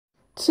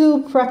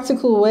2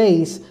 practical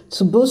ways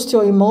to boost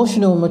your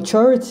emotional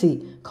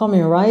maturity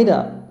coming right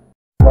up.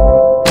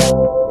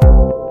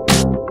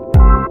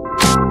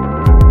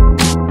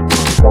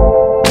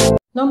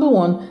 Number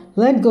 1,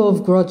 let go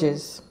of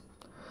grudges.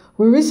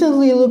 We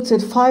recently looked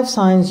at 5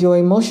 signs you're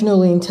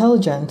emotionally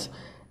intelligent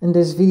in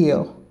this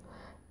video,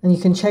 and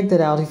you can check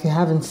that out if you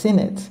haven't seen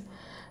it.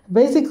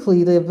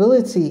 Basically, the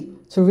ability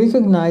to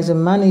recognize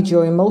and manage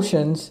your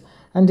emotions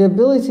and the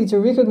ability to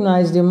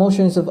recognize the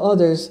emotions of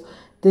others,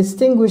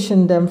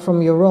 distinguishing them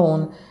from your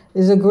own,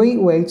 is a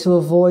great way to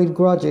avoid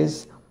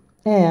grudges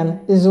and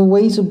is a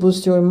way to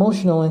boost your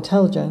emotional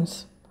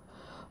intelligence.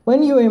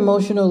 When you're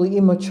emotionally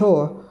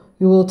immature,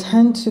 you will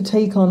tend to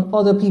take on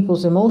other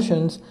people's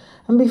emotions,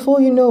 and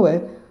before you know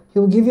it, you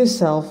will give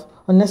yourself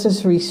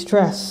unnecessary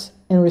stress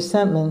and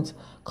resentment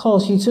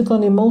because you took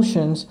on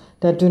emotions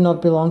that do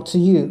not belong to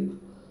you.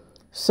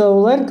 So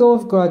let go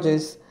of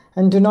grudges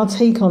and do not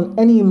take on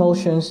any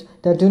emotions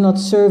that do not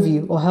serve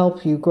you or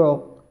help you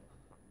grow.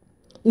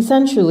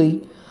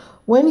 Essentially,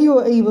 when you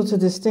are able to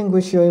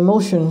distinguish your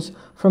emotions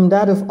from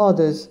that of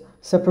others,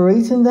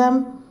 separating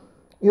them,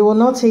 you will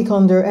not take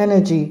on their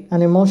energy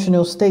and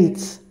emotional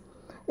states.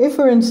 If,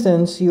 for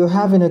instance, you're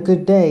having a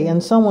good day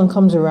and someone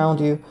comes around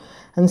you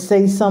and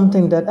says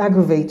something that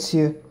aggravates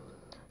you,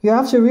 you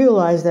have to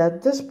realize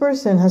that this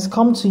person has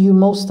come to you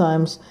most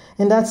times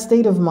in that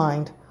state of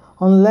mind,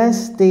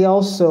 unless they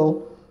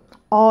also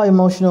are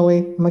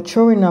emotionally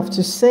mature enough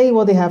to say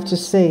what they have to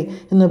say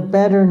in a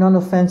better,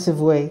 non-offensive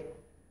way.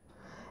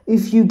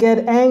 If you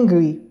get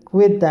angry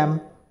with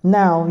them,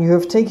 now you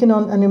have taken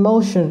on an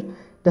emotion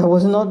that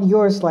was not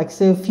yours, like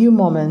say a few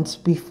moments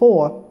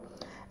before,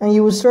 and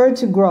you will start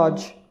to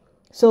grudge.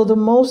 So the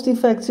most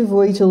effective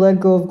way to let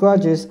go of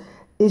grudges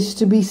is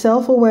to be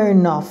self-aware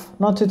enough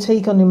not to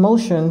take on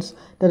emotions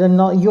that are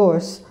not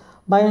yours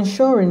by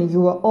ensuring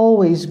you are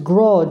always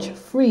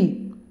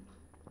grudge-free,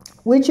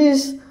 which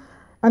is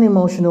an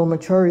emotional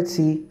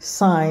maturity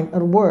sign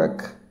at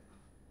work.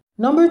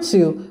 Number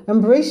 2,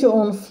 embrace your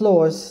own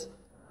flaws.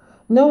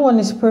 No one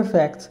is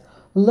perfect.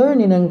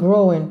 Learning and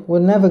growing will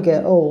never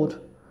get old.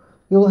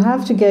 You'll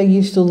have to get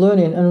used to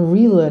learning and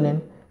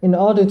relearning in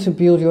order to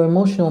build your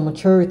emotional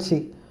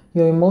maturity,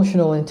 your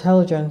emotional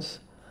intelligence.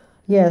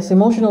 Yes,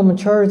 emotional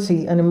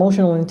maturity and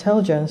emotional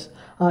intelligence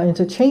are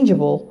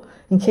interchangeable,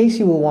 in case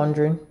you were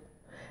wondering.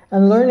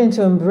 And learning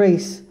to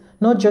embrace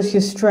not just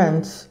your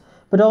strengths,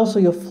 but also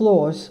your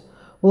flaws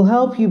will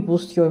help you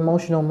boost your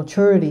emotional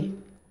maturity.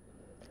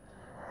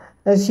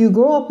 As you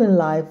grow up in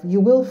life, you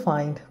will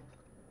find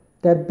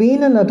that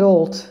being an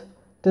adult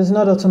does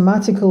not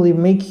automatically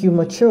make you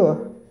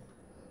mature.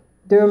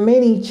 There are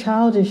many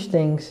childish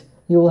things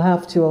you will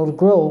have to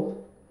outgrow.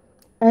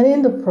 And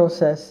in the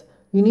process,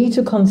 you need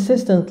to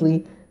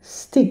consistently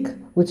stick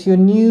with your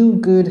new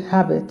good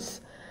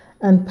habits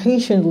and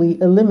patiently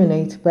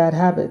eliminate bad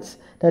habits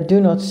that do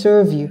not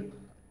serve you.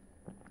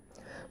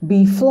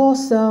 Be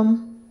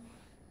flawsome.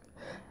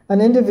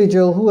 An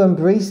individual who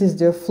embraces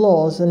their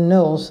flaws and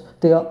knows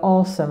they are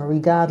awesome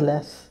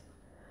regardless.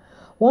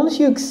 Once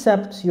you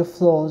accept your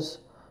flaws,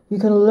 you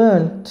can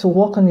learn to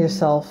work on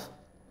yourself.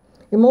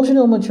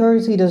 Emotional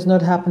maturity does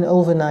not happen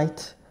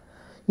overnight.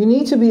 You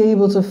need to be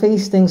able to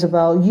face things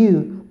about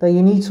you that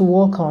you need to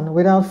work on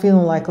without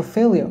feeling like a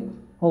failure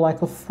or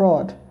like a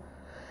fraud.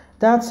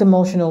 That's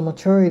emotional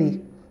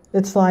maturity.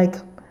 It's like,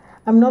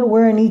 I'm not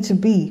where I need to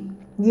be,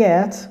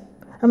 yet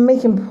I'm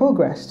making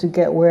progress to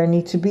get where I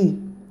need to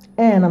be,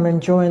 and I'm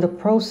enjoying the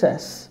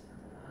process.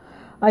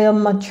 I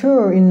am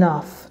mature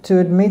enough to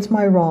admit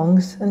my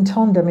wrongs and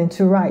turn them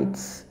into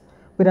rights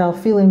without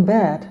feeling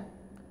bad.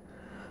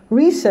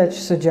 Research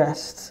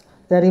suggests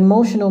that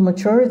emotional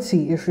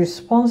maturity is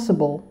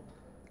responsible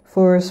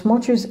for as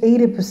much as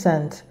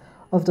 80%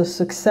 of the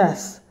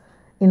success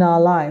in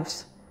our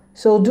lives.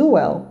 So do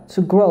well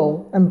to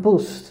grow and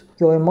boost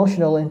your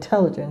emotional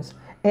intelligence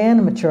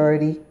and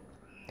maturity.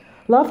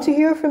 Love to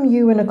hear from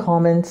you in the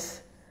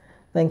comments.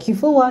 Thank you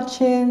for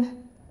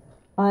watching.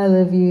 I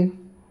love you.